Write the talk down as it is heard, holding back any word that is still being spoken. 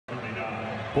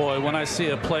Boy, when I see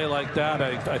a play like that,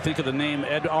 I think of the name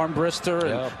Ed Armbrister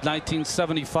in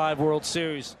 1975 World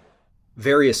Series.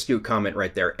 Very astute comment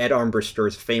right there. Ed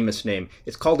Armbrister's famous name.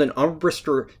 It's called an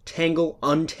Armbrister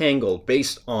Tangle-untangle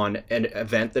based on an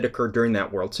event that occurred during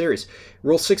that World Series.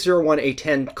 Rule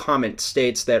 601A10 comment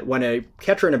states that when a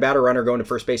catcher and a batter runner going to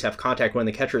first base have contact when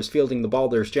the catcher is fielding the ball,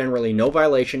 there's generally no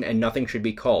violation and nothing should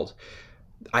be called.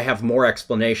 I have more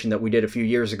explanation that we did a few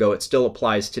years ago. It still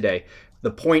applies today.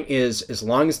 The point is, as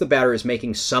long as the batter is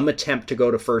making some attempt to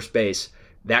go to first base,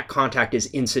 that contact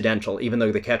is incidental, even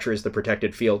though the catcher is the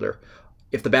protected fielder.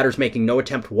 If the batter's making no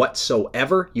attempt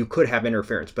whatsoever, you could have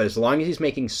interference. But as long as he's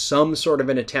making some sort of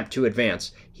an attempt to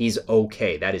advance, he's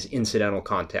okay. That is incidental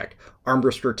contact.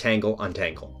 Armbrister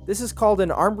Tangle-untangle. This is called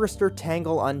an Armbrister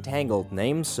Tangle-untangle,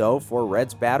 named so for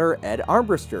Reds batter Ed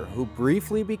Armbrister, who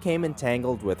briefly became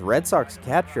entangled with Red Sox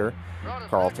catcher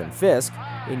Carlton Fisk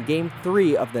in Game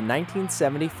 3 of the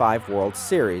 1975 World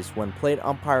Series when plate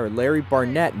umpire Larry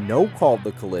Barnett no-called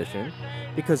the collision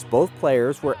because both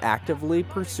players were actively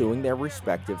pursuing their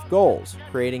respective goals,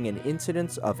 creating an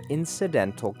incidence of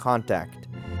incidental contact.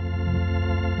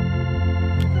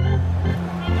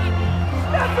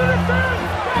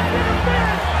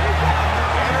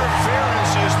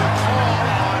 Interference is the call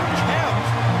on Kemp,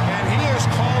 and he is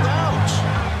called out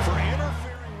for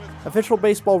interfering with... Official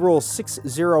Baseball Rule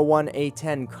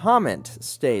 601A10 comment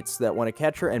states that when a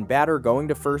catcher and batter going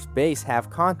to first base have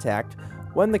contact,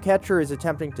 when the catcher is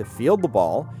attempting to field the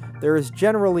ball, there is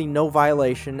generally no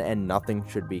violation and nothing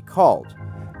should be called.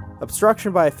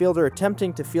 Obstruction by a fielder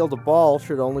attempting to field a ball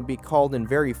should only be called in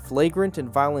very flagrant and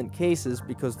violent cases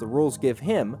because the rules give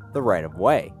him the right of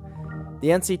way. The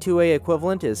NC2A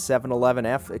equivalent is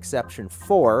 711F exception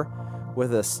 4,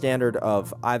 with a standard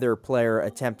of either player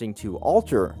attempting to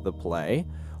alter the play,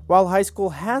 while high school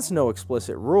has no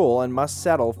explicit rule and must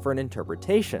settle for an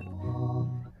interpretation.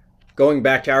 Going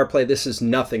back to our play, this is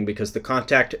nothing because the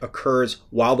contact occurs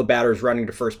while the batter is running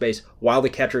to first base, while the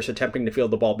catcher is attempting to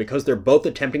field the ball. Because they're both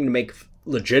attempting to make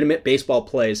legitimate baseball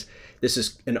plays, this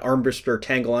is an Armbrister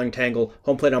Tangle-untangle.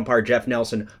 Home plate umpire Jeff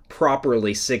Nelson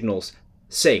properly signals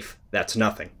safe. That's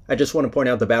nothing. I just want to point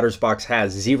out the batter's box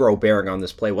has zero bearing on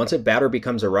this play. Once a batter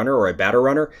becomes a runner or a batter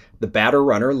runner, the batter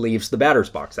runner leaves the batter's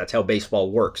box. That's how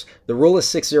baseball works. The rule is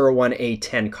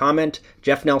 601A10 comment.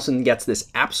 Jeff Nelson gets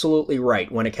this absolutely right.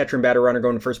 When a catcher and batter runner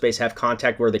going to first base have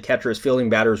contact where the catcher is fielding,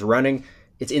 batter's running,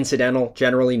 it's incidental.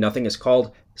 Generally, nothing is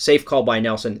called. Safe call by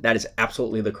Nelson. That is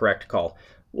absolutely the correct call.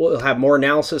 We'll have more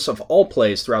analysis of all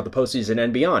plays throughout the postseason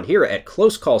and beyond here at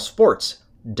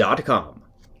closecallsports.com.